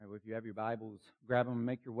you have your Bibles, grab them and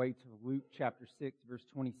make your way to Luke chapter 6, verse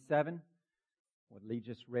 27. What Lee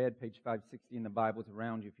just read, page 560 in the Bibles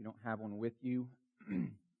around you if you don't have one with you.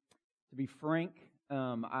 To be frank,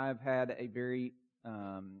 I've had a very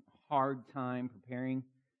hard time preparing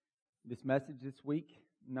this message this week.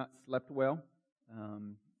 Not slept well.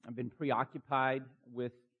 I've been preoccupied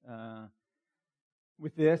with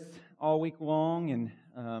this all week long and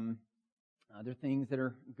other things that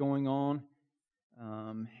are going on.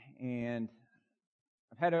 And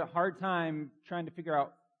I've had a hard time trying to figure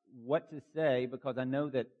out what to say because I know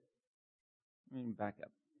that, let me back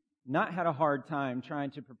up. Not had a hard time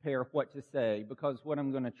trying to prepare what to say because what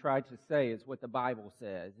I'm going to try to say is what the Bible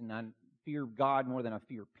says. And I fear God more than I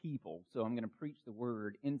fear people. So I'm going to preach the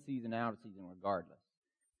word in season, out of season, regardless.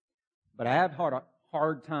 But I have had a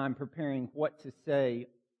hard time preparing what to say,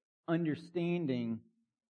 understanding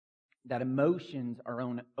that emotions are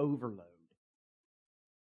on overload.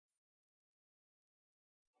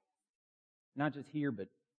 Not just here, but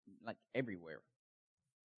like everywhere.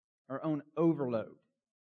 Our own overload.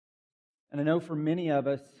 And I know for many of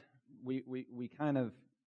us, we kind of,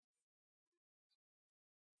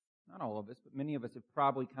 not all of us, but many of us have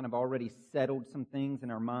probably kind of already settled some things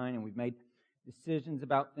in our mind, and we've made decisions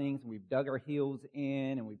about things, and we've dug our heels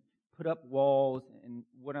in, and we've put up walls. And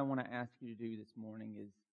what I want to ask you to do this morning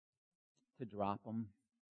is to drop them.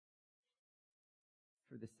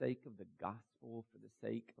 For the sake of the gospel, for the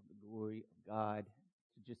sake of the glory of God,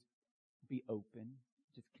 to just be open,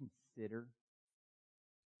 just consider,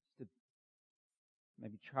 just to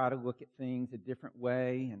maybe try to look at things a different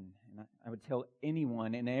way. And I would tell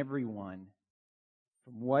anyone and everyone,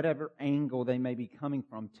 from whatever angle they may be coming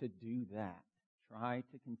from, to do that. Try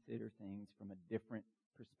to consider things from a different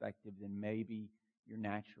perspective than maybe your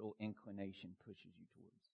natural inclination pushes you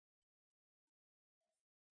towards.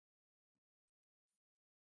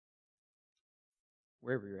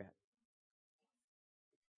 Wherever you're at.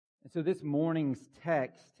 And so this morning's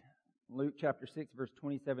text, Luke chapter 6, verse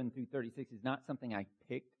 27 through 36, is not something I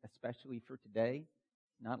picked especially for today.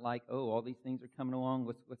 It's not like, oh, all these things are coming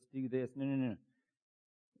along, let's do this. No.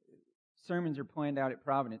 Sermons are planned out at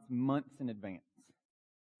Providence months in advance.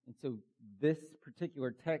 And so this particular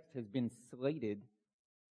text has been slated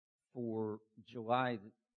for July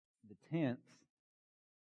the 10th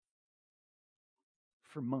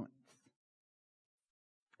for months.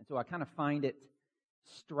 And so I kind of find it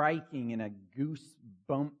striking in a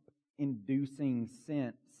goosebump-inducing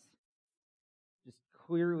sense, just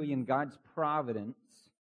clearly in God's providence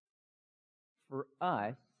for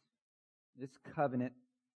us, this covenant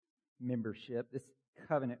membership, this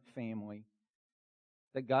covenant family,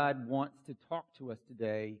 that God wants to talk to us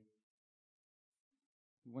today.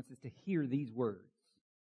 He wants us to hear these words,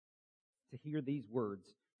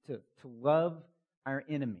 to love our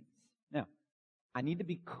enemies. Now, I need to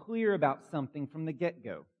be clear about something from the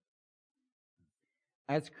get-go.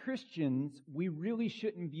 As Christians, we really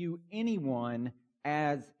shouldn't view anyone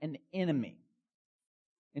as an enemy.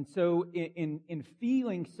 And so in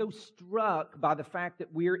feeling so struck by the fact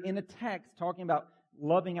that we're in a text talking about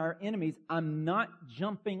loving our enemies, I'm not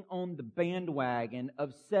jumping on the bandwagon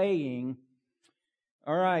of saying,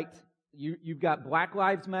 all right, you've got Black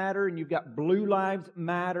Lives Matter and you've got Blue Lives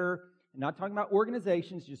Matter. I'm not talking about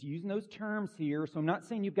organizations, just using those terms here. So I'm not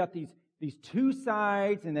saying you've got these two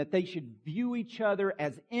sides and that they should view each other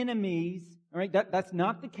as enemies. All right, that's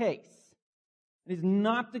not the case. It is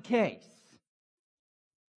not the case.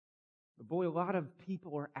 But boy, a lot of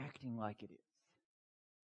people are acting like it is.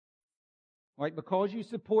 Right? Because you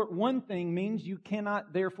support one thing means you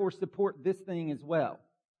cannot therefore support this thing as well.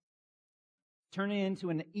 Turn it into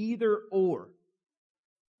an either or.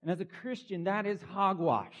 And as a Christian, that is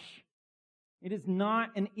hogwash. It is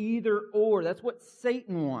not an either or. That's what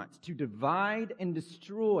Satan wants, to divide and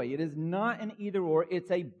destroy. It is not an either or.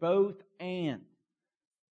 It's a both and.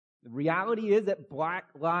 The reality is that Black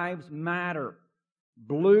lives matter.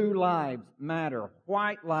 Blue lives matter.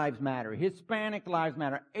 White lives matter. Hispanic lives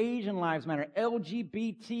matter. Asian lives matter.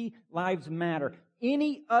 LGBT lives matter.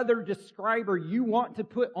 Any other describer you want to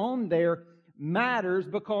put on there matters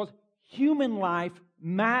because human life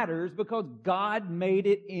matters because God made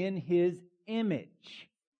it in His image.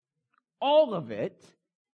 All of it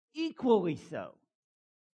equally so.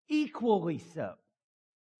 Equally so.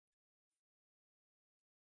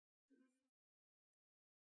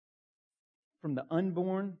 From the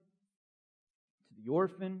unborn to the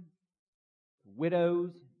orphan,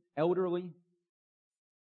 widows, elderly,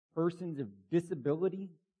 persons of disability,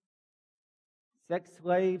 sex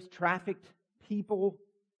slaves, trafficked people,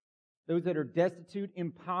 those that are destitute,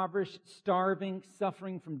 impoverished, starving,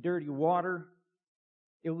 suffering from dirty water,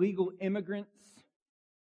 illegal immigrants,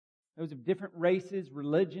 those of different races,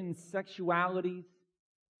 religions, sexualities,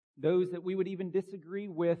 those that we would even disagree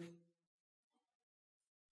with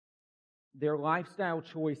their lifestyle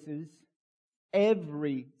choices.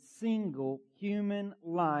 Every single human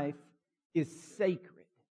life is sacred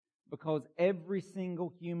because every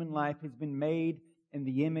single human life has been made in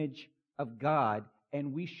the image of God,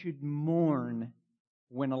 and we should mourn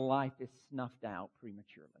when a life is snuffed out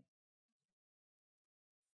prematurely.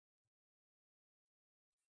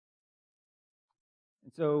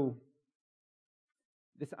 And so,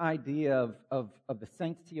 this idea of the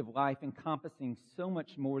sanctity of life encompassing so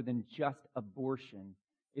much more than just abortion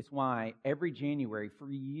is why every January, for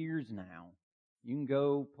years now, you can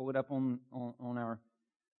go pull it up on our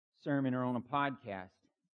sermon or on a podcast,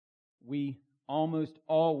 we almost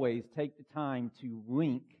always take the time to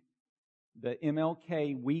link the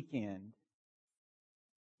MLK weekend,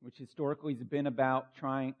 which historically has been about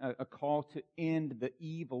trying a call to end the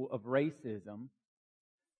evil of racism.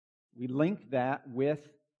 We link that with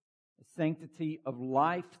the Sanctity of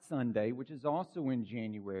Life Sunday, which is also in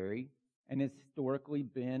January, and has historically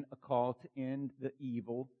been a call to end the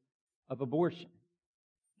evil of abortion.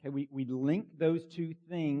 Okay, we link those two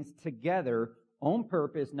things together on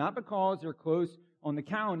purpose, not because they're close on the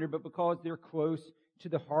calendar, but because they're close to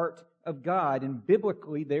the heart of God, and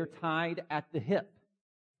biblically they're tied at the hip.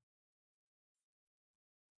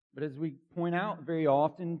 But as we point out very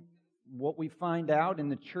often, what we find out in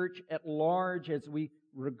the church at large as we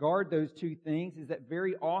regard those two things is that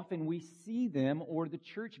very often we see them, or the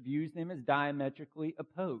church views them, as diametrically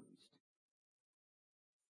opposed.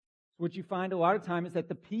 What you find a lot of times is that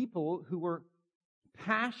the people who are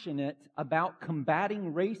passionate about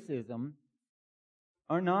combating racism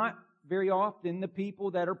are not very often the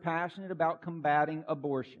people that are passionate about combating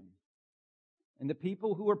abortion. And the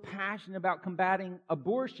people who are passionate about combating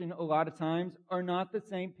abortion a lot of times are not the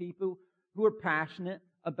same people who are passionate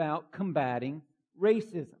about combating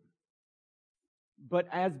racism. But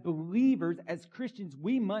as believers, as Christians,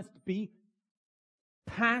 we must be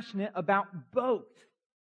passionate about both.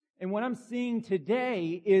 And what I'm seeing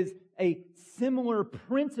today is a similar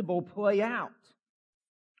principle play out,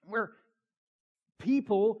 where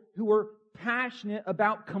people who are passionate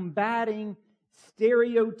about combating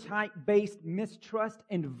stereotype-based mistrust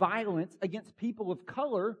and violence against people of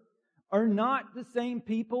color are not the same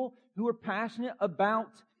people who are passionate about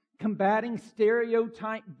combating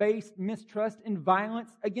stereotype-based mistrust and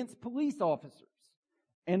violence against police officers.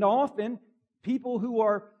 And often, people who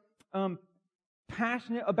are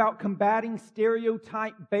passionate about combating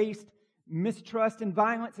stereotype-based mistrust and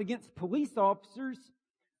violence against police officers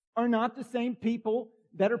are not the same people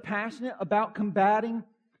that are passionate about combating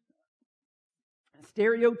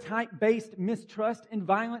stereotype-based mistrust and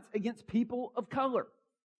violence against people of color.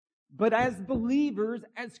 But as believers,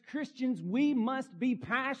 as Christians, we must be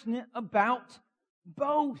passionate about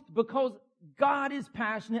both, because God is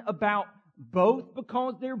passionate about both,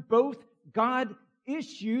 because they're both God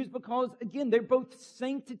issues, because, again, they're both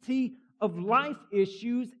sanctity of life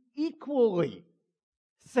issues, equally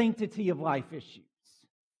sanctity of life issues.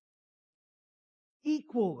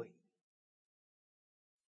 Equally.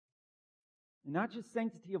 And not just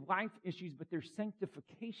sanctity of life issues, but they're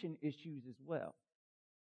sanctification issues as well.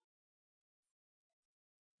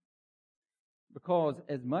 Because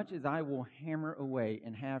as much as I will hammer away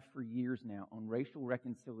and have for years now on racial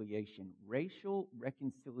reconciliation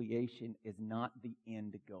is not the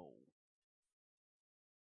end goal.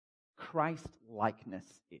 Christ-likeness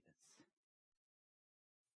is.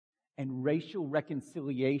 And racial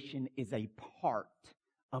reconciliation is a part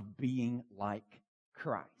of being like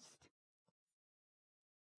Christ.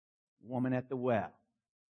 Woman at the well.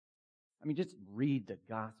 I mean, just read the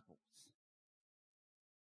Gospels.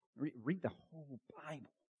 Read the whole Bible.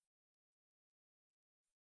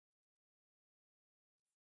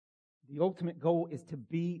 The ultimate goal is to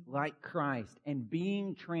be like Christ, and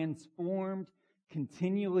being transformed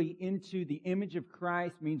continually into the image of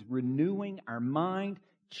Christ means renewing our mind,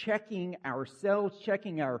 checking ourselves,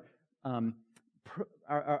 checking our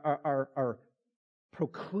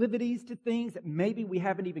proclivities to things that maybe we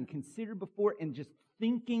haven't even considered before, and just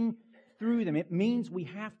thinking through them. It means we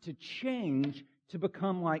have to change to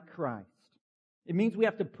become like Christ. It means we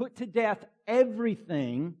have to put to death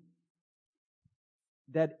everything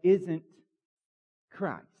that isn't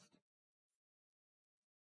Christ.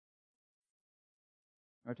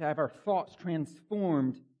 Or to have our thoughts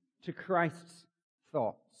transformed to Christ's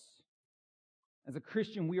thoughts. As a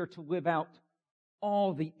Christian, we are to live out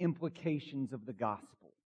all the implications of the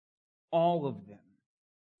gospel. All of them.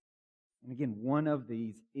 And again, one of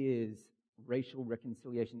these is racial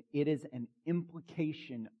reconciliation. It is an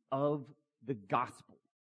implication of the gospel.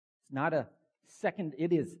 It's not a second,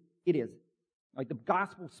 it is. Like the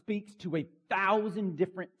gospel speaks to 1,000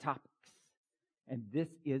 different topics. And this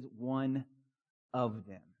is one of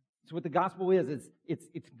them. So what the gospel is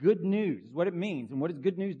it's good news, is what it means. And what does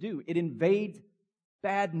good news do? It invades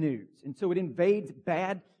bad news. And so it invades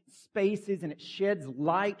bad spaces and it sheds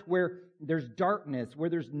light where there's darkness, where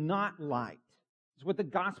there's not light. It's what the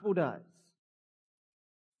gospel does.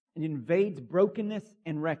 It invades brokenness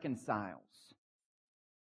and reconciles.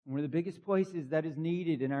 One of the biggest places that is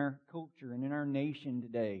needed in our culture and in our nation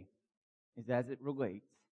today is as it relates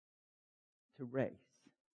to race.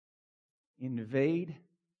 Invade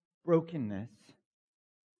brokenness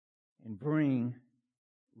and bring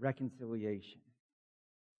reconciliation.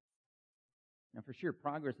 Now, for sure,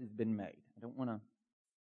 progress has been made. I don't want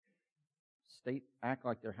to act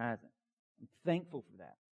like there hasn't. I'm thankful for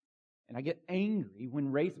that. And I get angry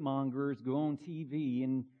when race mongers go on TV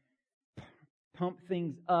and pump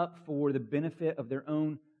things up for the benefit of their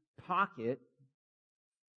own pocket.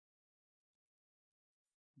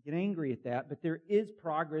 I get angry at that, but there is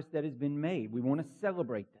progress that has been made. We want to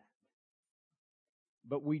celebrate that.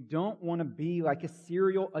 But we don't want to be like a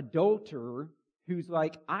serial adulterer who's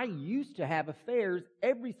like, I used to have affairs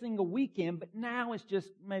every single weekend, but now it's just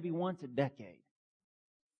maybe once a decade.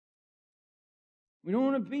 We don't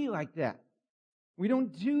want to be like that. We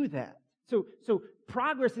don't do that. So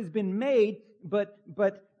progress has been made, but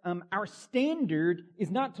our standard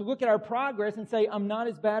is not to look at our progress and say, I'm not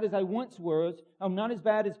as bad as I once was. I'm not as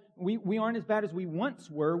bad as we aren't as bad as we once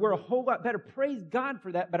were. We're a whole lot better. Praise God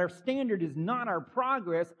for that. But our standard is not our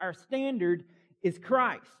progress. Our standard is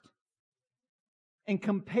Christ. And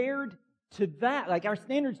compared to that, like our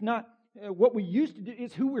standard's not what we used to do,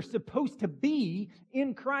 is who we're supposed to be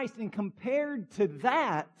in Christ. And compared to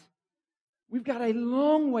that, we've got a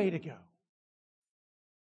long way to go.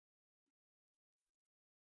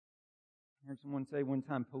 I heard someone say one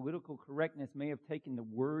time, political correctness may have taken the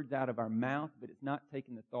words out of our mouth, but it's not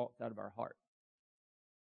taken the thoughts out of our heart.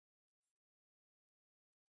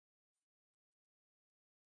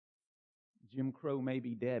 Jim Crow may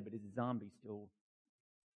be dead, but his zombie still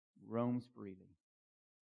roams freely.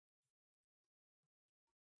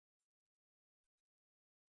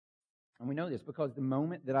 And we know this because the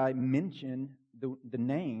moment that I mention the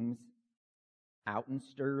names, Alton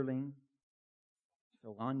Sterling,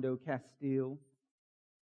 Philando Castile,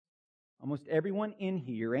 almost everyone in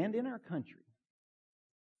here and in our country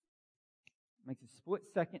makes a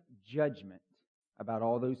split-second judgment about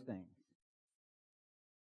all those things.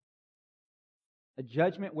 A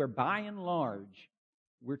judgment where, by and large,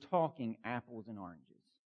 we're talking apples and oranges.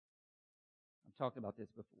 I've talked about this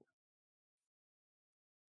before.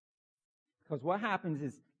 Because what happens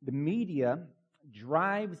is the media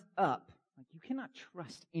drives up. Like, you cannot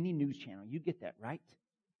trust any news channel. You get that, right?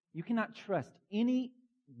 You cannot trust any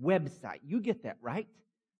website. You get that, right?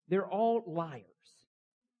 They're all liars.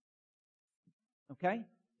 Okay?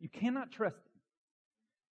 You cannot trust them.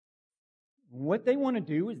 What they want to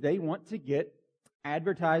do is they want to get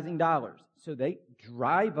advertising dollars. So they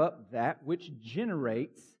drive up that which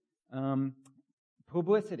generates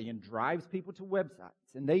publicity and drives people to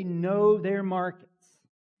websites. And they know their markets.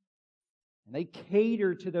 And they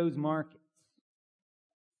cater to those markets.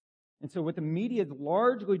 And so what the media is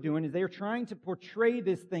largely doing is they are trying to portray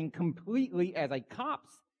this thing completely as a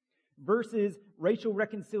cops versus racial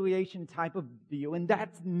reconciliation type of deal. And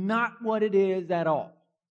that's not what it is at all.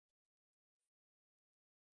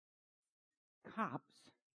 Cops,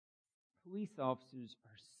 police officers,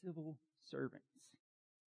 are civil servants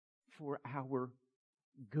for our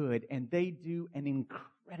good. And they do an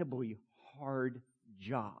incredibly hard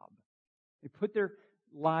job. They put their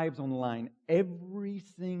lives on the line every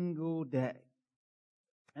single day.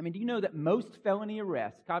 I mean, do you know that most felony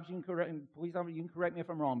arrests, cops, police officers, you can correct me if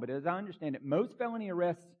I'm wrong, but as I understand it, most felony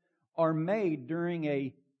arrests are made during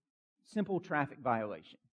a simple traffic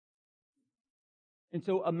violation. And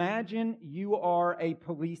so imagine you are a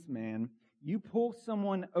policeman, you pull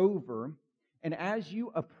someone over, and as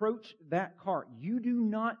you approach that car, you do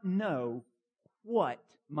not know what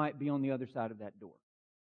might be on the other side of that door.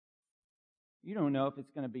 You don't know if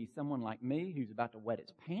it's going to be someone like me who's about to wet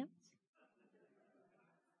his pants.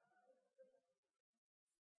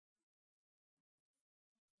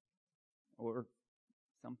 Or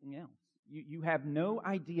something else. You have no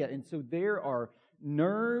idea. And so there are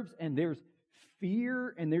nerves and there's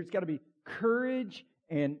fear and there's got to be courage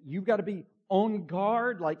and you've got to be on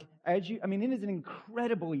guard. It is an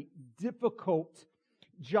incredibly difficult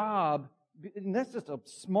job. And that's just a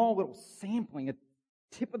small little sampling, a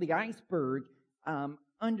tip of the iceberg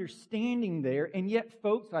understanding there, and yet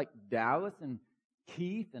folks like Dallas and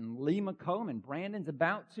Keith and Lee McCollum and Brandon's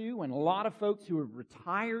about to, and a lot of folks who have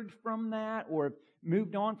retired from that or have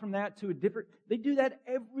moved on from that to a different, they do that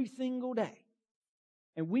every single day.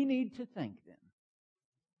 And we need to thank them.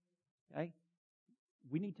 Okay?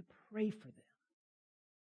 We need to pray for them.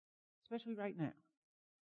 Especially right now.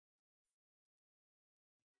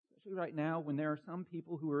 Especially right now when there are some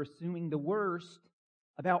people who are assuming the worst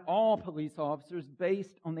about all police officers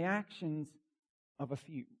based on the actions of a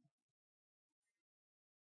few.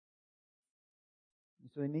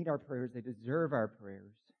 And so they need our prayers. They deserve our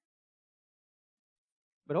prayers.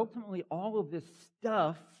 But ultimately, all of this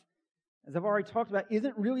stuff, as I've already talked about,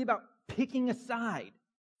 isn't really about picking a side.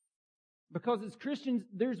 Because as Christians,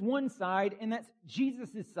 there's one side, and that's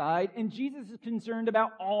Jesus' side, and Jesus is concerned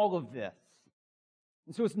about all of this.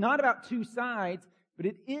 And so it's not about two sides, but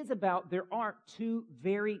it is about there are two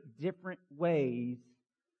very different ways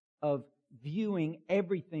of viewing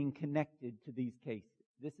everything connected to these cases.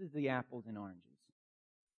 This is the apples and oranges.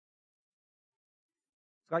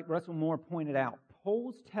 It's like Russell Moore pointed out,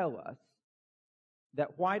 polls tell us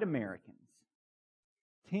that white Americans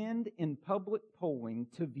tend in public polling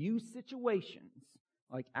to view situations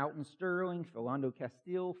like Alton Sterling, Philando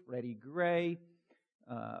Castile, Freddie Gray,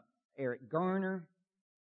 Eric Garner.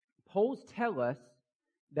 Polls tell us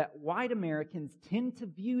that white Americans tend to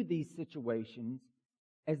view these situations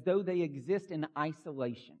as though they exist in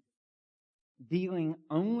isolation, dealing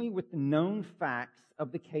only with the known facts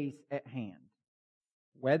of the case at hand,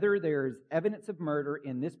 whether there is evidence of murder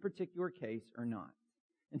in this particular case or not.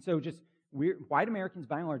 And so white Americans,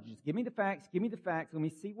 by and large, just give me the facts, let me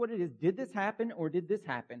see what it is. Did this happen or did this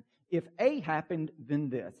happen? If A happened, then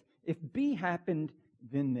this. If B happened,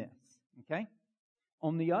 then this. Okay?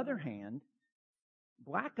 On the other hand,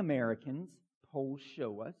 black Americans, polls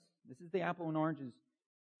show us, this is the apple and oranges,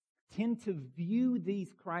 tend to view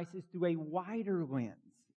these crises through a wider lens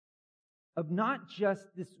of not just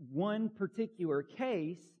this one particular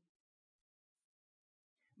case,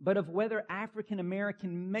 but of whether African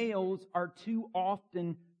American males are too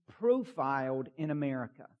often profiled in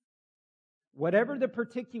America. Whatever the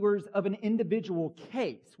particulars of an individual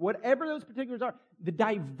case, whatever those particulars are, the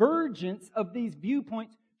divergence of these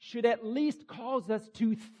viewpoints should at least cause us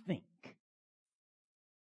to think,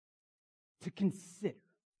 to consider.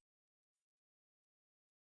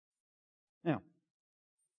 Now,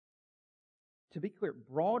 to be clear,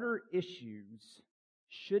 broader issues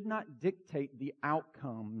should not dictate the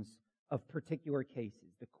outcomes of particular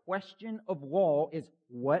cases. The question of law is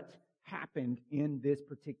what happened in this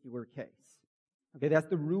particular case. Okay, that's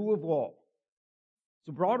the rule of law.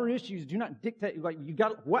 So broader issues do not dictate, like, you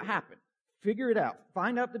got what happened. Figure it out.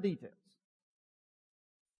 Find out the details.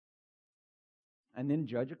 And then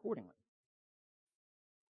judge accordingly.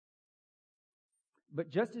 But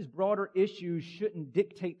just as broader issues shouldn't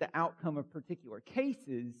dictate the outcome of particular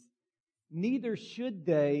cases, neither should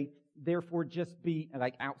they, therefore, just be,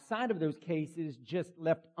 like, outside of those cases, just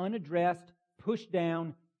left unaddressed, pushed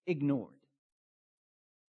down, ignored.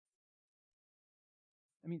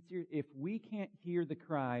 I mean, seriously, if we can't hear the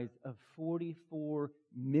cries of 44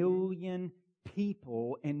 million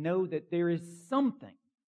people and know that there is something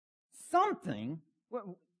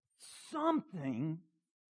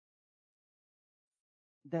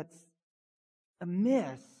that's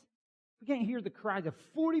amiss, we can't hear the cries of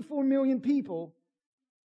 44 million people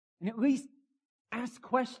and at least ask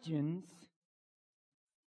questions,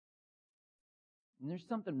 and there's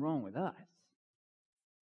something wrong with us.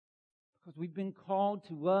 Because we've been called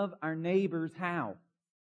to love our neighbors how?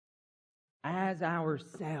 As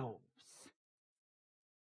ourselves.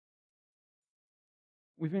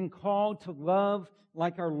 We've been called to love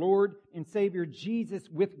like our Lord and Savior Jesus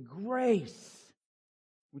with grace,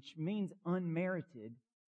 which means unmerited,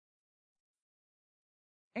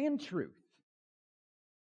 and truth.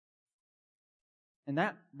 And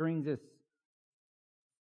that brings us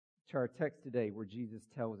to our text today, where Jesus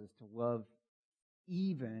tells us to love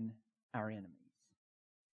even our enemies.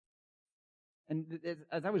 And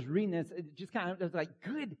as I was reading this, it just kind of was like,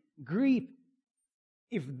 good grief.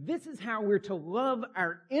 If this is how we're to love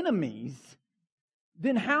our enemies,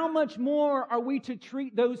 then how much more are we to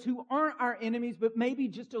treat those who aren't our enemies, but maybe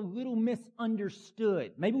just a little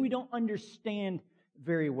misunderstood? Maybe we don't understand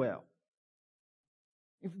very well.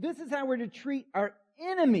 If this is how we're to treat our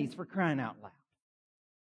enemies, for crying out loud,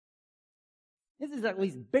 this is at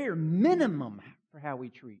least bare minimum for how we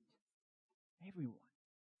treat everyone.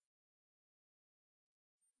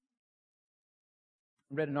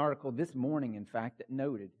 I read an article this morning, in fact, that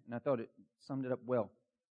noted, and I thought it summed it up well.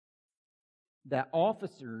 that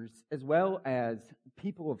officers as well as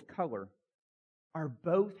people of color are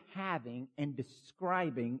both having and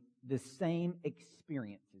describing the same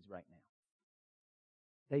experiences right now.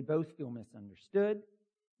 They both feel misunderstood,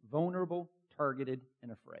 vulnerable, targeted,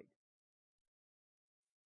 and afraid.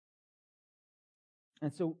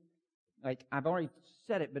 And so, like I've already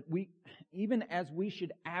said it, but even as we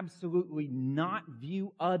should absolutely not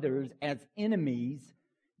view others as enemies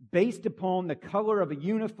based upon the color of a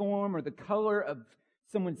uniform or the color of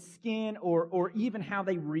someone's skin or even how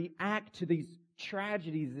they react to these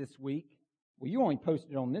tragedies this week. Well, you only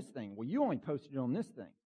posted on this thing. Well, you only posted on this thing.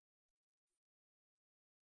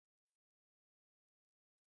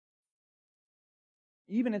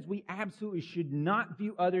 Even as we absolutely should not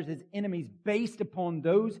view others as enemies based upon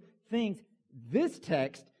those things, this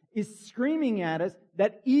text is screaming at us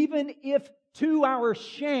that even if to our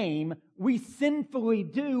shame we sinfully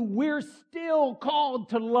do, we're still called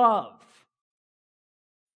to love.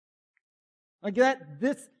 Like that,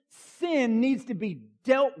 this sin needs to be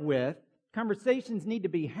dealt with, conversations need to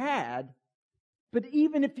be had, but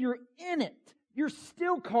even if you're in it, you're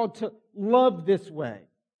still called to love this way,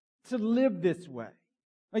 to live this way.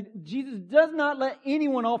 Like Jesus does not let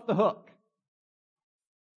anyone off the hook.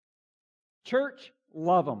 Church,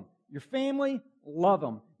 love them. Your family, love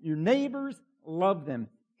them. Your neighbors, love them.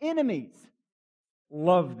 Enemies,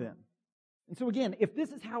 love them. And so again, if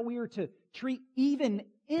this is how we are to treat even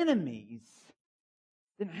enemies,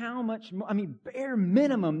 then how much more, bare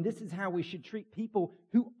minimum, this is how we should treat people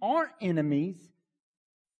who aren't enemies,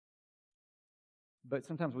 but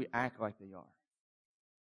sometimes we act like they are.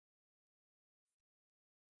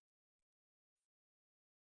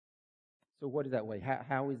 So what is that way?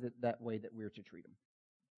 How is it that way that we're to treat them?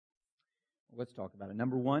 Well, let's talk about it.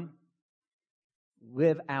 Number one,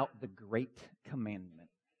 live out the great commandment.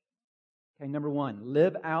 Okay, number one,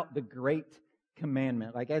 live out the great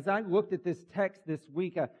commandment. Like as I looked at this text this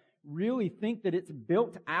week, I really think that it's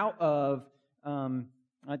built out of,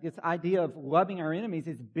 like this idea of loving our enemies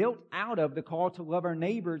is built out of the call to love our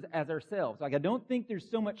neighbors as ourselves. Like I don't think there's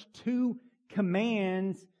so much two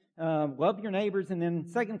commands, love your neighbors, and then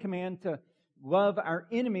second command to love our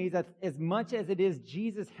enemies as much as it is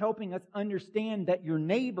Jesus helping us understand that your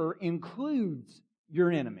neighbor includes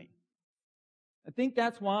your enemy. I think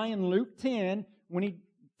that's why in Luke 10, when he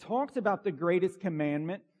talks about the greatest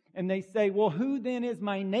commandment, and they say, well, who then is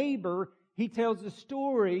my neighbor? He tells the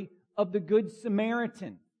story of the Good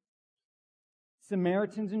Samaritan.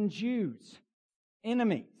 Samaritans and Jews,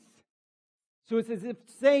 enemies. So it's as if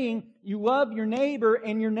saying you love your neighbor,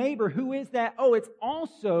 and your neighbor, who is that? Oh, it's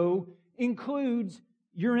also includes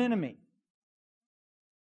your enemy.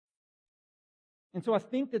 And so I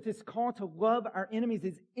think that this call to love our enemies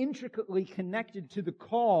is intricately connected to the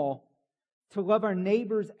call to love our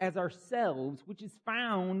neighbors as ourselves, which is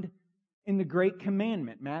found in the Great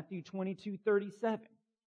Commandment, Matthew 22:37. It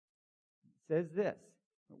says this,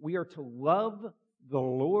 we are to love the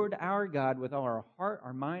Lord our God with all our heart,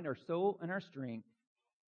 our mind, our soul, and our strength,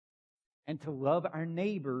 and to love our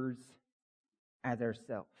neighbors as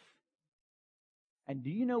ourselves. And do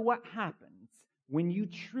you know what happens when you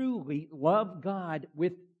truly love God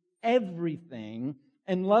with everything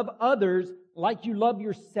and love others like you love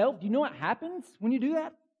yourself? Do you know what happens when you do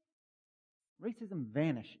that? Racism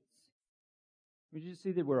vanishes. We just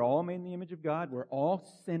see that we're all made in the image of God. We're all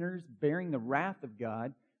sinners bearing the wrath of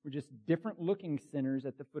God. We're just different looking sinners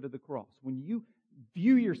at the foot of the cross. When you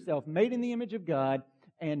view yourself made in the image of God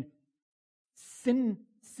and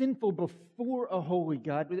sinful before a holy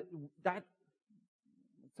God, that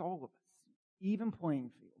it's all of us. Even playing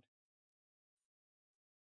field.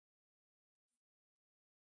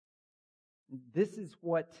 This is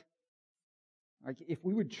what, like, if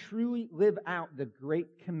we would truly live out the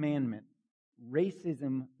great commandment,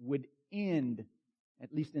 racism would end,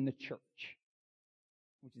 at least in the church,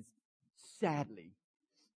 which is sadly,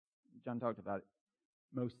 John talked about it,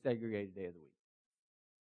 most segregated day of the week.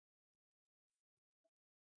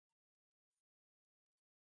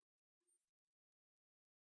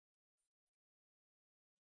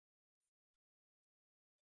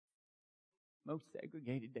 Most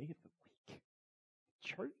segregated day of the week.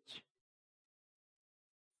 Church.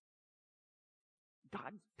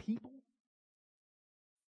 God's people.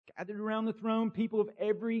 Gathered around the throne, people of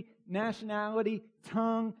every nationality,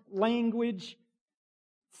 tongue, language,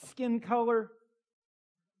 skin color.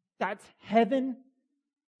 That's heaven.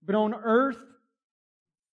 But on earth,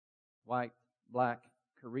 white, black,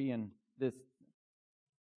 Korean, this.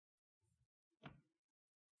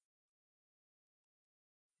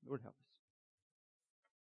 Lord help us.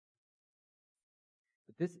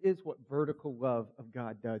 This is what vertical love of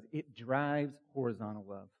God does. It drives horizontal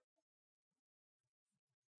love.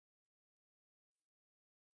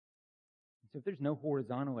 So if there's no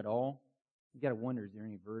horizontal at all, you got to wonder, is there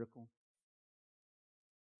any vertical?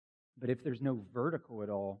 But if there's no vertical at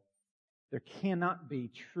all, there cannot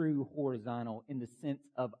be true horizontal in the sense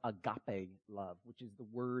of agape love, which is the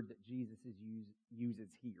word that Jesus uses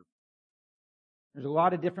here. There's a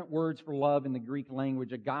lot of different words for love in the Greek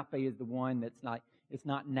language. Agape is the one that's like, it's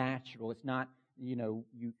not natural. It's not,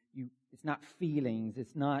 it's not feelings.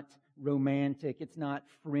 It's not romantic. It's not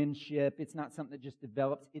friendship. It's not something that just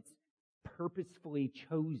develops. It's purposefully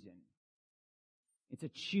chosen. It's a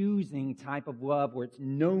choosing type of love where it's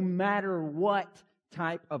no matter what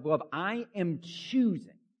type of love. I am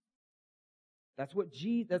choosing. That's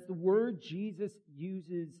the word Jesus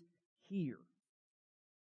uses here.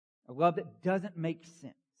 A love that doesn't make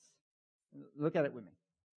sense. Look at it with me.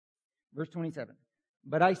 Verse 27.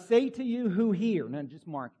 But I say to you who hear. Now just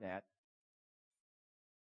mark that.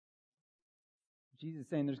 Jesus is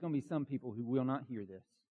saying there's going to be some people who will not hear this.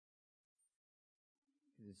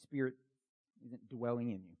 Because the Spirit isn't dwelling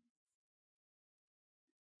in you.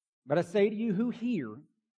 But I say to you who hear,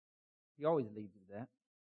 he always leads with that.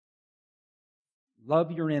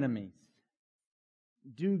 Love your enemies.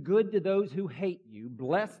 Do good to those who hate you.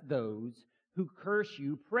 Bless those who curse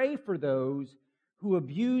you. Pray for those who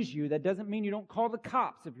abuse you. That doesn't mean you don't call the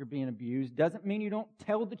cops if you're being abused. Doesn't mean you don't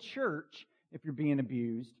tell the church if you're being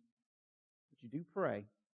abused. But you do pray.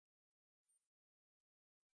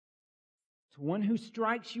 To one who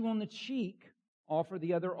strikes you on the cheek, offer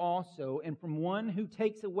the other also. And from one who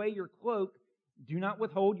takes away your cloak, do not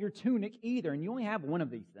withhold your tunic either. And you only have one of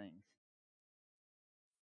these things.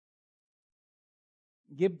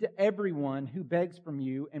 Give to everyone who begs from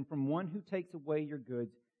you, and from one who takes away your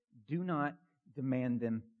goods, do not demand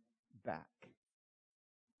them back.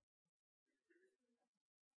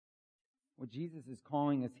 What Jesus is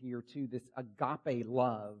calling us here to this agape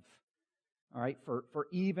love, all right, for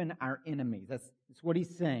even our enemies. That's what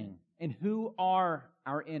he's saying. And who are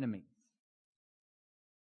our enemies?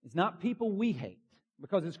 It's not people we hate.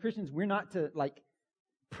 Because as Christians, we're not to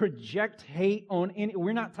project hate on any,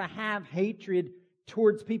 we're not to have hatred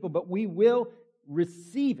towards people, but we will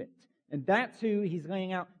receive it. And that's who he's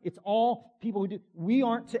laying out. It's all people who do. We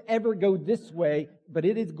aren't to ever go this way, but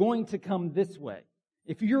it is going to come this way.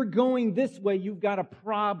 If you're going this way, you've got a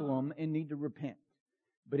problem and need to repent.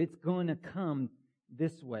 But it's going to come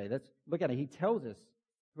this way. Look at it. He tells us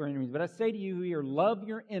who are enemies. But I say to you who hear, love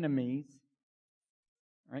your enemies.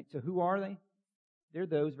 All right, so who are they? They're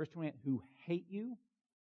those, verse 28, who hate you.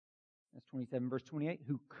 That's 27. Verse 28,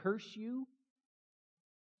 who curse you,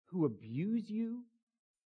 who abuse you,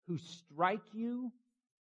 who strike you,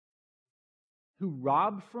 who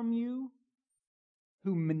rob from you,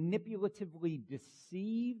 who manipulatively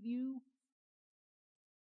deceive you.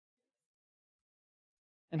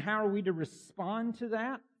 And how are we to respond to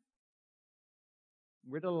that?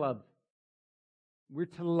 We're to love. We're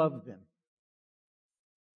to love them.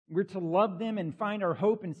 We're to love them and find our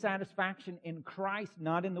hope and satisfaction in Christ,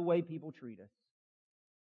 not in the way people treat us.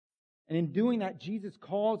 And in doing that, Jesus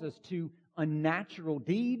calls us to unnatural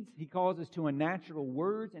deeds, He calls us to unnatural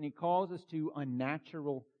words, and He calls us to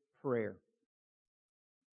unnatural prayer.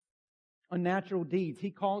 Unnatural deeds. He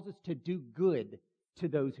calls us to do good to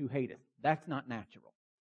those who hate us. That's not natural.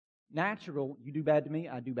 Natural, you do bad to me,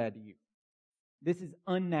 I do bad to you. This is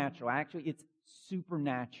unnatural. Actually, it's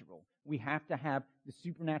supernatural. We have to have the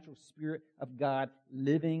supernatural Spirit of God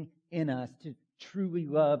living in us to truly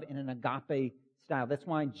love in an agape style. That's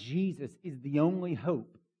why Jesus is the only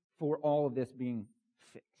hope for all of this being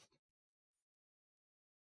fixed.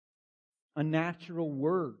 Unnatural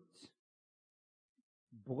words.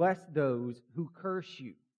 Bless those who curse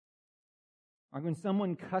you. Like when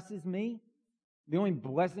someone cusses me, the only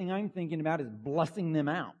blessing I'm thinking about is blessing them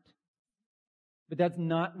out. But that's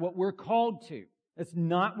not what we're called to. That's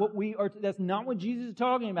not what we are. That's not what Jesus is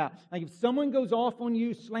talking about. Like if someone goes off on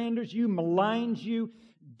you, slanders you, maligns you,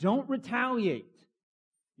 don't retaliate.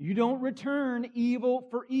 You don't return evil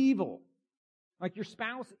for evil. Like your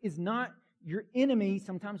spouse is not your enemy.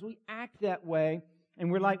 Sometimes we act that way.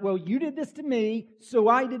 And we're like, well, you did this to me, so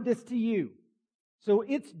I did this to you. So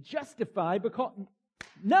it's justified because...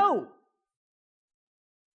 No!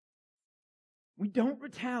 We don't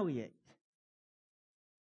retaliate.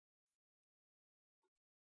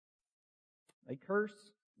 They curse,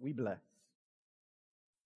 we bless.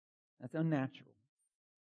 That's unnatural.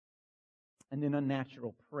 And then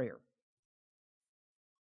unnatural prayer.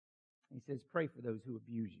 He says, pray for those who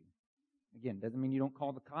abuse you. Again, doesn't mean you don't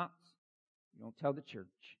call the cops. You don't tell the church.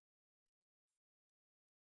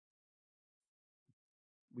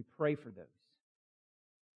 pray for those.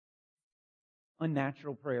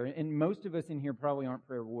 Unnatural prayer. And most of us in here probably aren't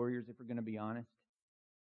prayer warriors, if we're going to be honest.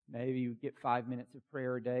 Maybe you get 5 minutes of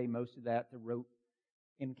prayer a day. Most of that's a rote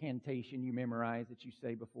incantation you memorize that you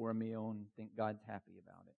say before a meal and think God's happy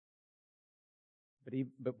about it.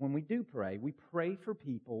 But when we do pray, we pray for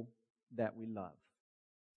people that we love.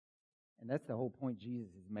 And that's the whole point Jesus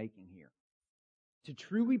is making here. To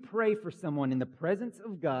truly pray for someone in the presence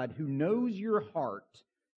of God who knows your heart,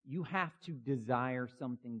 you have to desire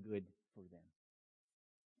something good for them.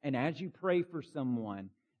 And as you pray for someone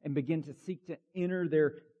and begin to seek to enter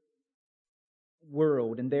their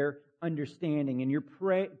world and their understanding, and you're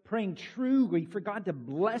praying truly for God to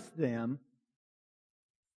bless them,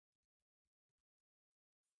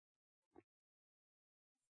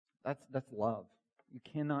 that's love. You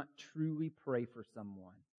cannot truly pray for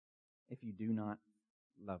someone if you do not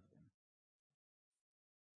love them.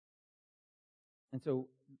 And so,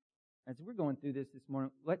 as we're going through this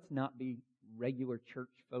morning, let's not be regular church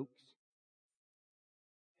folks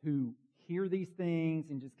who hear these things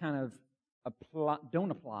and just kind of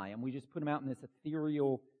don't apply them. We just put them out in this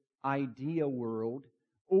ethereal idea world,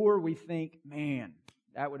 or we think, man,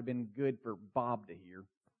 that would have been good for Bob to hear.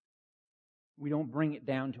 We don't bring it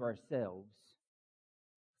down to ourselves.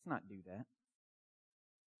 Let's not do that.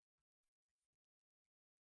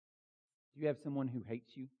 Do you have someone who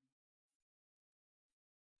hates you?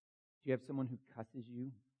 Do you have someone who cusses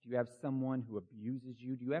you? Do you have someone who abuses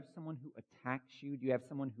you? Do you have someone who attacks you? Do you have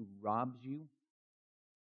someone who robs you?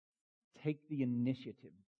 Take the initiative.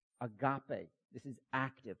 Agape. This is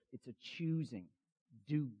active. It's a choosing.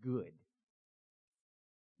 Do good.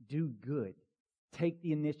 Do good. Take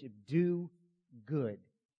the initiative. Do good.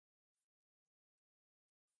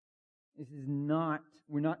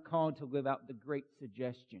 We're not called to live out the great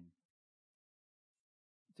suggestion.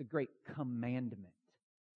 It's a great commandment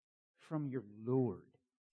from your Lord,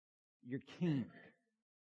 your King.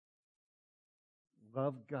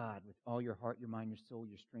 Love God with all your heart, your mind, your soul,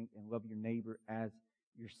 your strength, and love your neighbor as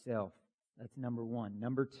yourself. That's number one.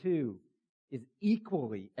 Number two is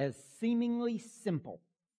equally as seemingly simple,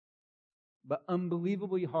 but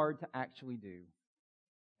unbelievably hard to actually do.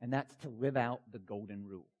 And that's to live out the golden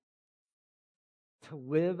rule. To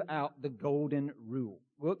live out the golden rule.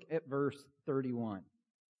 Look at verse 31.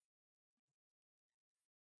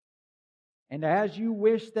 And as you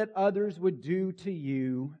wish that others would do to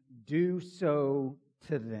you, do so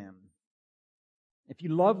to them. If you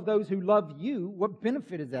love those who love you, what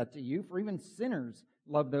benefit is that to you? For even sinners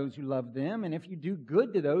love those who love them. And if you do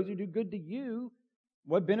good to those who do good to you,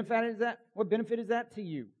 what benefit is that? What benefit is that to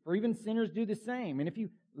you? For even sinners do the same. And if you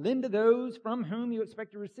lend to those from whom you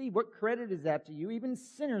expect to receive, what credit is that to you? Even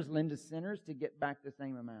sinners lend to sinners to get back the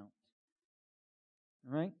same amount.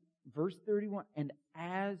 All right? Verse 31, and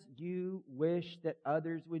as you wish that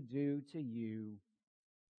others would do to you,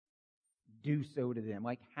 do so to them.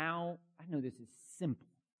 Like how, I know this is simple,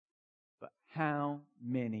 but how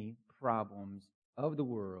many problems of the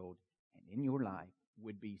world and in your life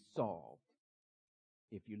would be solved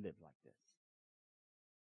if you lived like this?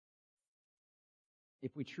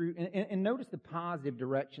 If we and notice the positive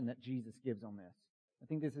direction that Jesus gives on this. I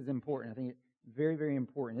think this is important. I think it's very, very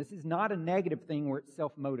important. This is not a negative thing where it's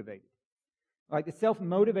self-motivated. Like the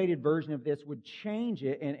self-motivated version of this would change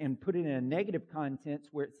it and put it in a negative context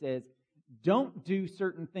where it says, don't do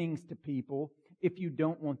certain things to people if you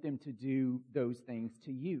don't want them to do those things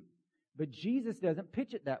to you. But Jesus doesn't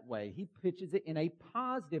pitch it that way. He pitches it in a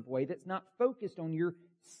positive way that's not focused on your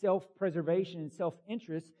self-preservation and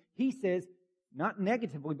self-interest. He says, not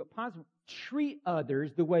negatively, but positively, treat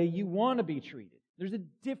others the way you want to be treated. There's a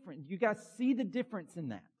difference. You guys see the difference in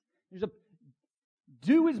that.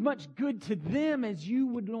 Do as much good to them as you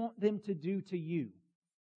would want them to do to you.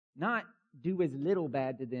 Not do as little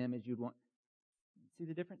bad to them as you'd want. See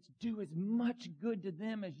the difference? Do as much good to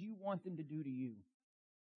them as you want them to do to you.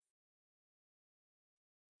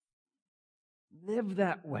 Live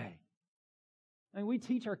that way. I mean, we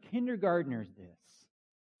teach our kindergartners this.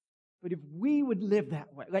 But if we would live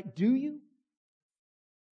that way, like, do you?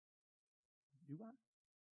 Do I?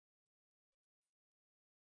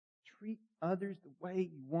 Treat others the way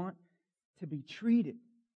you want to be treated.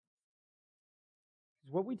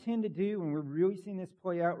 Because what we tend to do, and we're really seeing this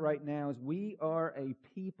play out right now, is we are a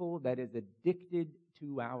people that is addicted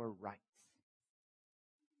to our rights.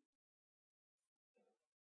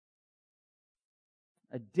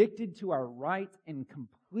 Addicted to our rights and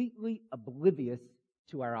completely oblivious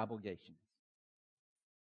to our obligations.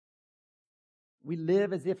 We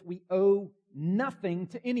live as if we owe nothing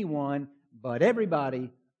to anyone, but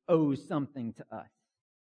everybody owes something to us.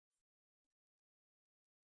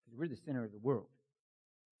 We're the center of the world.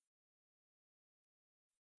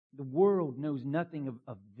 The world knows nothing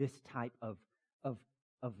of this type of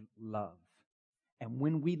love. And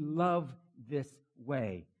when we love this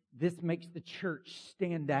way, this makes the church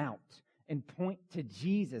stand out and point to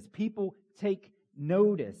Jesus. People take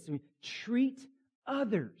notice. Treat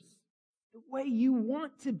others the way you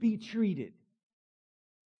want to be treated.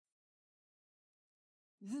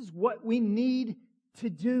 This is what we need to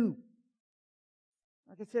do.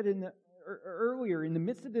 Like I said earlier, in the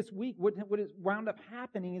midst of this week, what has wound up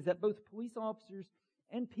happening is that both police officers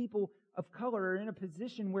and people of color are in a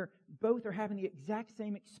position where both are having the exact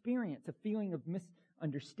same experience, a feeling of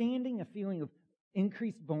misunderstanding, a feeling of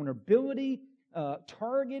increased vulnerability,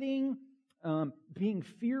 targeting, being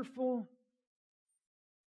fearful.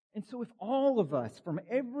 And so if all of us, from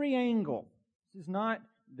every angle, this is not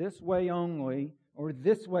this way only or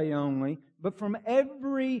this way only, but from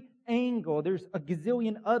every angle, there's a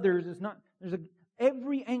gazillion others,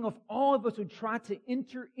 every angle, if all of us would try to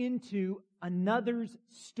enter into another's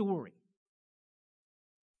story,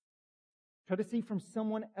 try to see from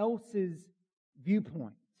someone else's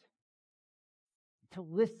viewpoint, to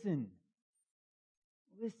listen,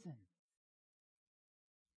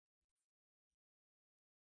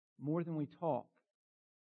 more than we talk,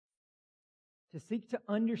 to seek to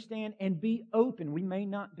understand and be open. We may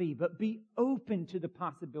not be, but be open to the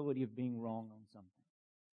possibility of being wrong on something.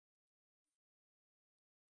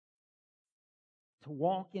 To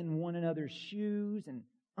walk in one another's shoes and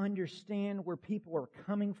understand where people are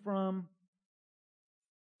coming from.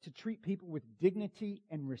 To treat people with dignity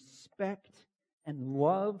and respect and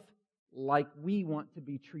love like we want to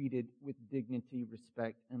be treated with dignity,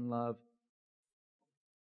 respect, and love.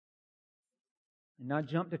 And not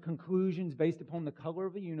jump to conclusions based upon the color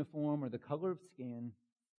of a uniform or the color of skin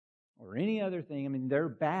or any other thing. I mean, there are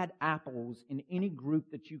bad apples in any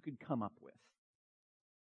group that you could come up with.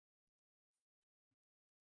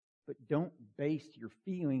 But don't base your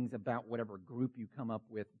feelings about whatever group you come up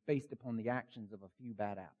with based upon the actions of a few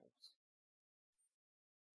bad apples.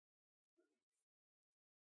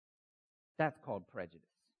 That's called prejudice.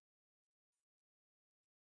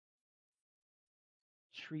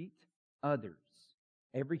 Treat others,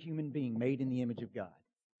 every human being made in the image of God,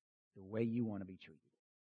 the way you want to be treated.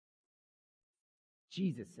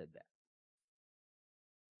 Jesus said that.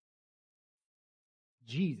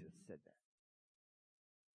 Jesus said that.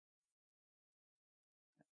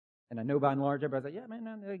 And I know by and large, everybody's like, yeah,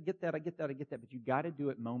 man, I get that. But you've got to do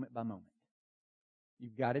it moment by moment.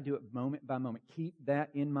 You've got to do it moment by moment. Keep that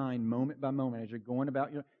in mind moment by moment as you're going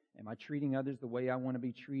about your, am I treating others the way I want to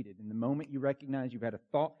be treated? And the moment you recognize you've had a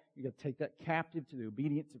thought, you've got to take that captive to the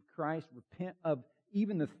obedience of Christ, repent of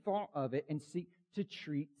even the thought of it, and seek to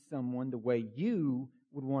treat someone the way you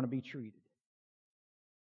would want to be treated.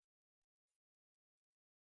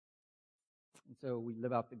 And so we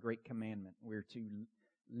live out the great commandment. We're to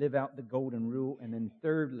live out the golden rule. And then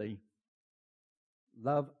thirdly,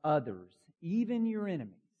 love others, even your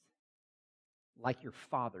enemies, like your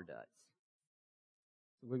Father does.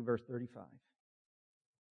 So look at verse 35.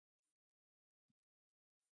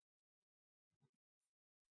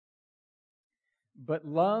 But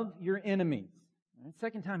love your enemies. And the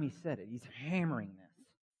second time he said it, he's hammering this.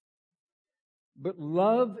 But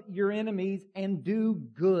love your enemies and do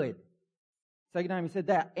good. Second time he said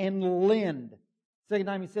that. And lend. Second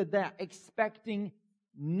time he said that. Expecting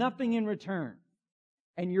nothing in return.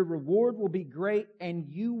 And your reward will be great, and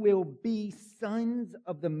you will be sons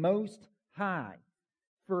of the Most High.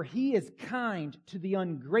 For He is kind to the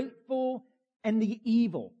ungrateful and the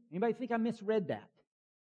evil. Anybody think I misread that?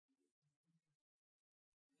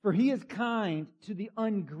 For He is kind to the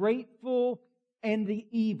ungrateful and the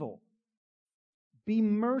evil. Be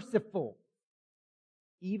merciful,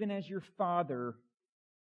 even as your Father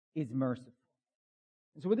is merciful.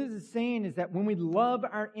 And so what this is saying is that when we love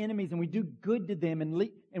our enemies and we do good to them and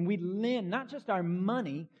we lend not just our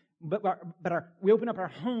money, but we open up our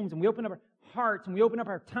homes and we open up our hearts and we open up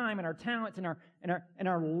our time and our talents and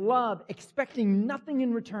our love, expecting nothing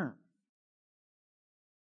in return.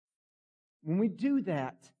 When we do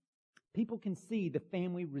that, people can see the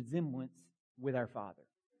family resemblance with our Father.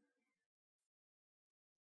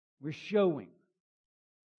 We're showing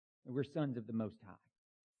that we're sons of the Most High.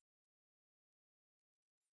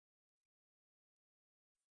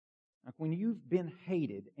 Like when you've been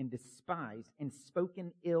hated and despised and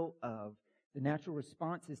spoken ill of, the natural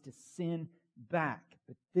response is to sin back.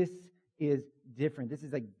 But this is different. This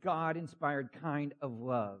is a God-inspired kind of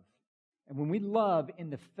love. And when we love in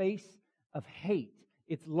the face of hate,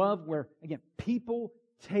 it's love where, again, people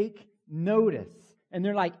take notice. And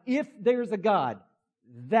they're like, if there's a God,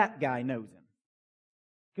 that guy knows him.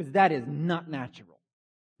 Because that is not natural.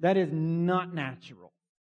 That is not natural.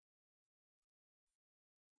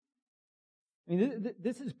 I mean,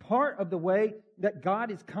 this is part of the way that God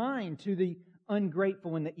is kind to the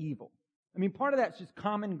ungrateful and the evil. I mean, part of that's just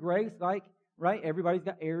common grace, like, right? Everybody's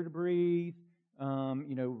got air to breathe.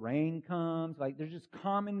 Rain comes. Like, there's just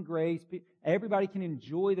common grace. Everybody can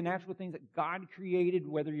enjoy the natural things that God created,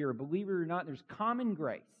 whether you're a believer or not. There's common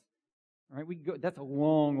grace. All right, that's a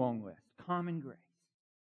long, long list. Common grace.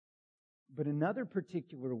 But another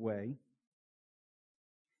particular way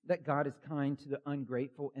that God is kind to the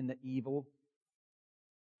ungrateful and the evil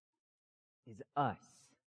is us,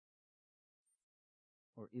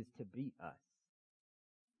 or is to be us.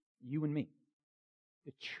 You and me,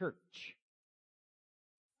 the church.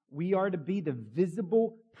 We are to be the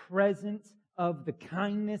visible presence of the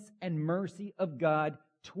kindness and mercy of God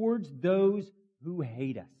towards those who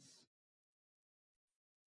hate us,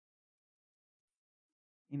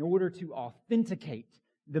 in order to authenticate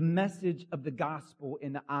the message of the gospel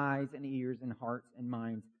in the eyes and ears and hearts and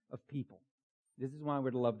minds of people. This is why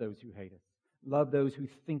we're to love those who hate us, love those who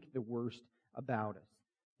think the worst about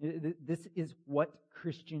us. This is what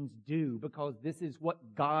Christians do, because this is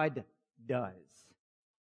what God does.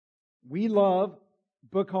 We love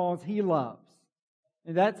because He loves.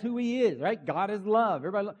 And that's who He is, right? God is love.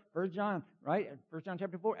 Everybody, 1 John, right? 1 John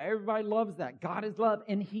chapter 4, everybody loves that. God is love,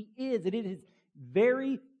 and He is. It is His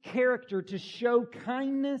very character to show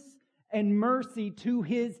kindness and mercy to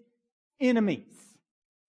His enemies.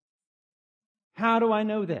 How do I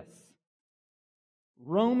know this?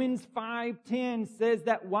 Romans 5:10 says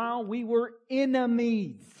that while we were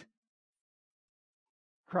enemies,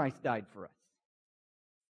 Christ died for us.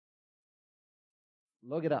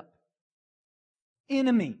 Look it up.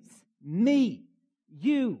 Enemies, me,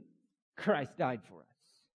 you, Christ died for us.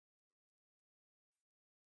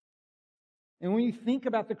 And when you think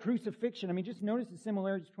about the crucifixion, I mean, just notice the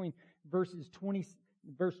similarities between verse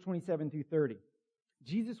 27 through 30.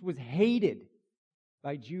 Jesus was hated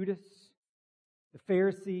by Judas, the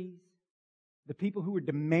Pharisees, the people who were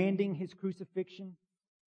demanding His crucifixion.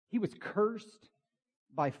 He was cursed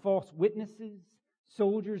by false witnesses,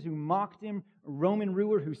 soldiers who mocked Him, a Roman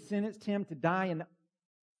ruler who sentenced Him to die an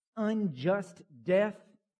unjust death.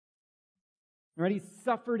 Right? He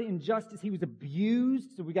suffered injustice. He was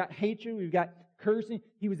abused. So we got hatred. We've got cursing.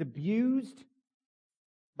 He was abused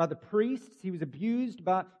by the priests. He was abused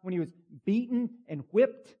by when he was beaten and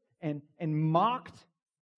whipped and mocked.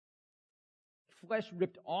 Flesh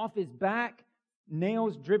ripped off His back.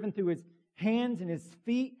 Nails driven through His hands and His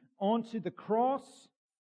feet onto the cross.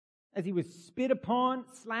 As He was spit upon,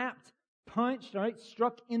 slapped, punched, right,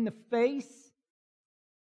 struck in the face.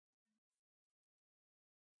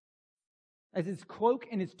 As His cloak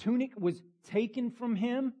and His tunic was taken from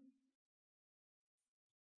Him.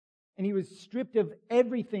 And He was stripped of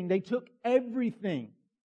everything. They took everything,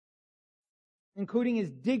 including His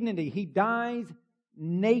dignity. He dies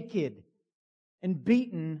naked and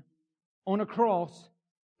beaten on a cross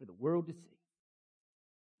for the world to see.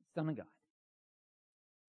 Son of God.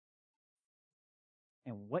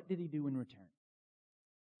 And what did He do in return?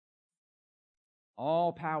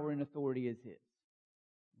 All power and authority is His.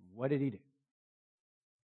 What did He do?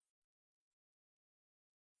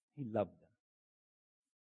 He loved them.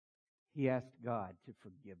 He asked God to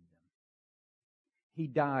forgive them. He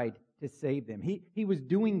died to save them. He was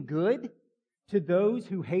doing good to those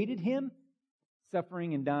who hated Him,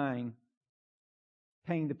 suffering and dying,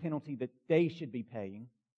 paying the penalty that they should be paying.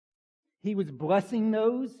 He was blessing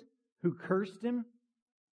those who cursed Him,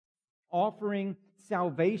 offering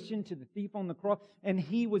salvation to the thief on the cross, and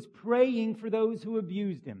He was praying for those who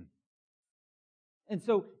abused Him. And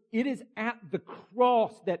so it is at the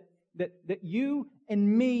cross that you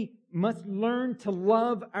and me must learn to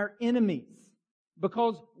love our enemies,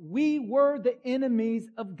 because we were the enemies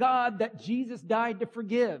of God that Jesus died to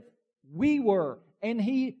forgive. We were, and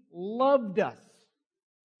He loved us.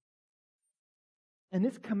 And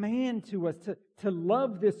this command to us to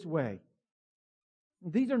love this way,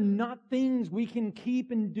 these are not things we can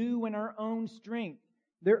keep and do in our own strength.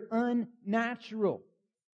 They're unnatural.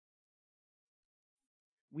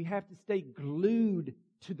 We have to stay glued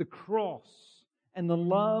to the cross and the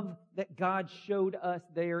love that God showed us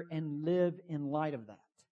there and live in light of that.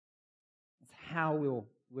 That's how we'll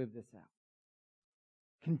live this out.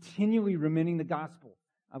 Continually remembering the gospel.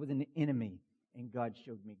 I was an enemy and God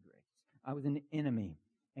showed me grace. I was an enemy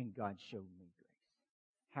and God showed me grace.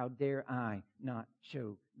 How dare I not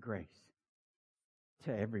show grace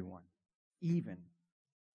to everyone, even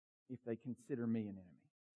if they consider me an enemy?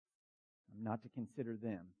 I'm not to consider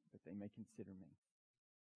them, but they may consider me.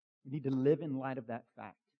 We need to live in light of that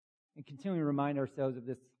fact and continually remind ourselves of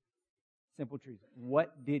this simple truth.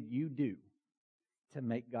 What did you do to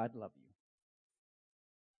make God love you?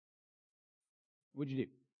 What did you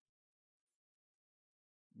do?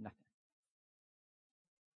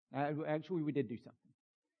 Nothing. Actually, we did do something.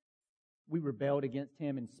 We rebelled against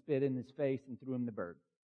Him and spit in His face and threw Him the bird.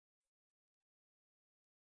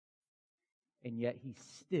 And yet He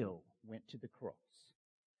still went to the cross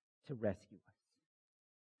to rescue us.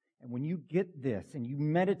 And when you get this and you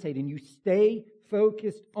meditate and you stay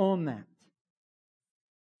focused on that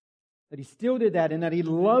He still did that and that He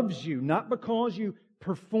loves you, not because you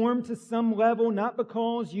performed to some level, not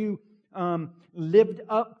because you lived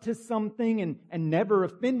up to something and never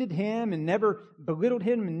offended Him and never belittled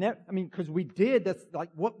Him. Because we did. That's like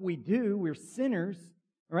what we do. We're sinners.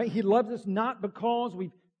 Right? He loves us not because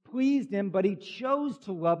we've pleased Him, but He chose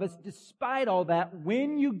to love us despite all that.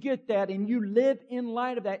 When you get that and you live in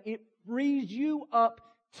light of that, it frees you up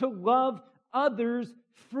to love others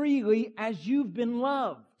freely as you've been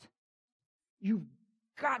loved. You've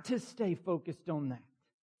got to stay focused on that.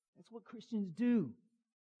 That's what Christians do.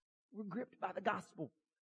 We're gripped by the gospel.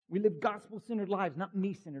 We live gospel-centered lives, not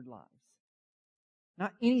me-centered lives.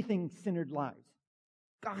 Not anything-centered lives.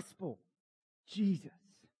 Gospel. Jesus.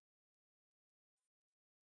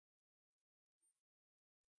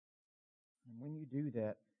 And when you do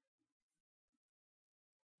that,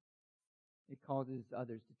 it causes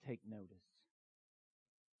others to take notice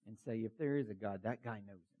and say, if there is a God, that guy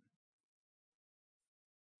knows Him.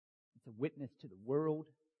 It's a witness to the world,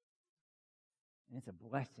 and it's a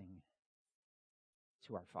blessing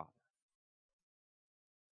to our Father.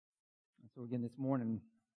 And so again, this morning,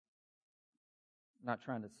 I'm not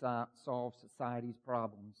trying to solve society's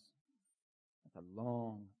problems. That's a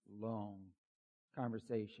long, long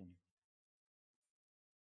conversation.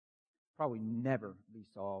 Probably never be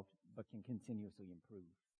solved, but can continuously improve.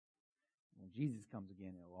 When Jesus comes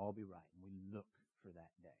again, it'll all be right, and we look for that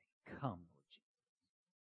day. Come, Lord Jesus.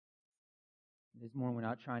 This morning, we're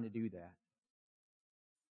not trying to do that.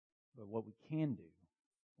 But what we can do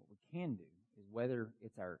is whether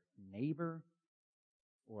it's our neighbor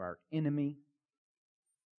or our enemy,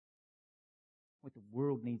 what the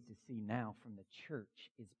world needs to see now from the church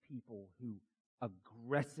is people who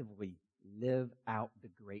aggressively live out the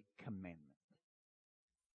great commandment.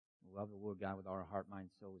 Love the Lord God with all our heart, mind,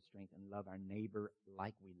 soul, and strength, and love our neighbor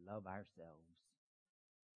like we love ourselves.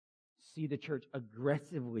 See the church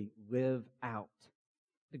aggressively live out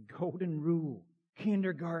the golden rule,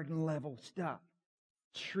 kindergarten level stuff.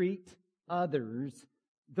 Treat others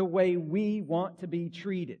the way we want to be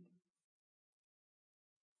treated.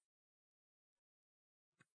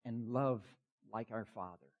 And love like our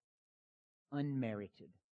Father. Unmerited,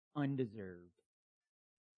 undeserved,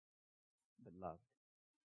 but loved.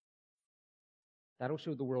 That'll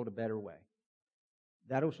show the world a better way.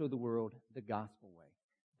 That'll show the world the gospel way.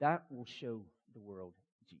 That will show the world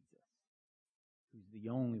Jesus, who's the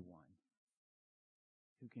only one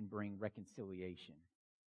who can bring reconciliation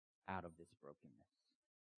out of this brokenness.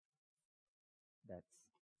 That's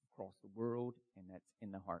across the world, and that's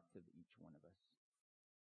in the hearts of each one of us.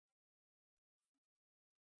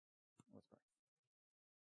 Let's pray.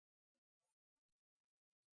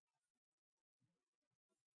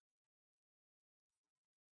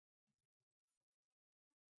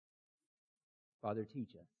 Father,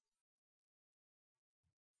 teach us.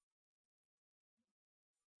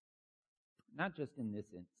 Not just in this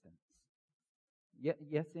instance.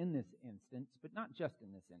 Yes, in this instance, but not just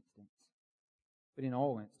in this instance, but in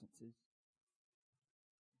all instances.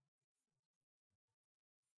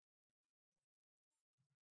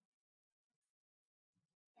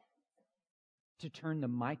 To turn the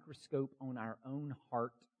microscope on our own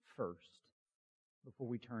heart first before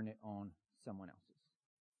we turn it on someone else's.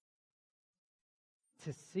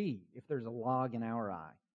 To see if there's a log in our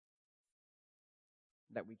eye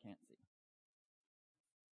that we can't see.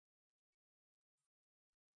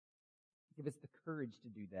 Give us the courage to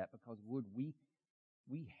do that, because Lord, we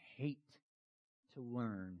hate to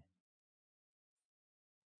learn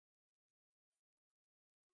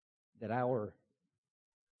that our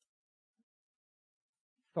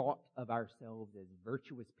thought of ourselves as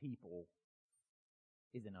virtuous people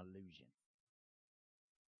is an illusion,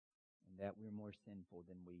 and that we're more sinful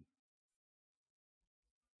than we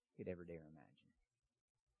could ever dare imagine.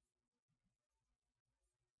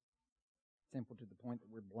 Simple to the point that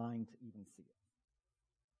we're blind to even see it.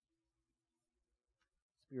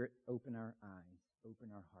 Spirit, open our eyes, open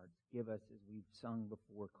our hearts. Give us, as we've sung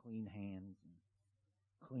before, clean hands and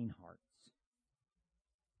clean hearts.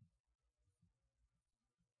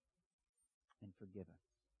 And forgive us.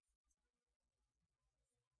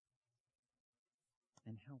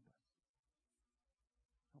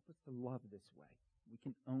 to love this way. We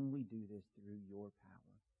can only do this through your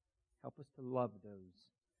power. Help us to love those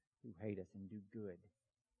who hate us and do good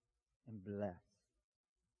and bless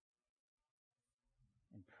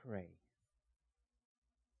and pray.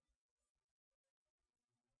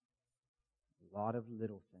 A lot of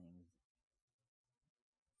little things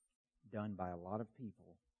done by a lot of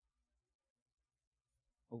people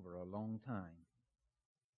over a long time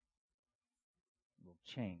will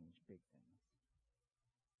change big things.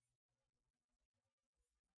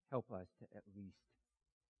 Help us to, at least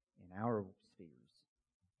in our spheres,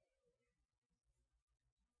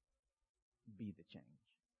 be the change.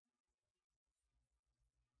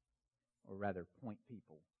 Or rather, point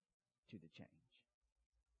people to the change.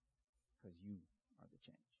 Because you are the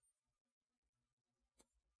change.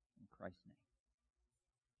 In Christ's name.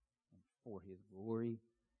 And for His glory,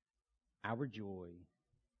 our joy,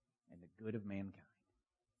 and the good of mankind.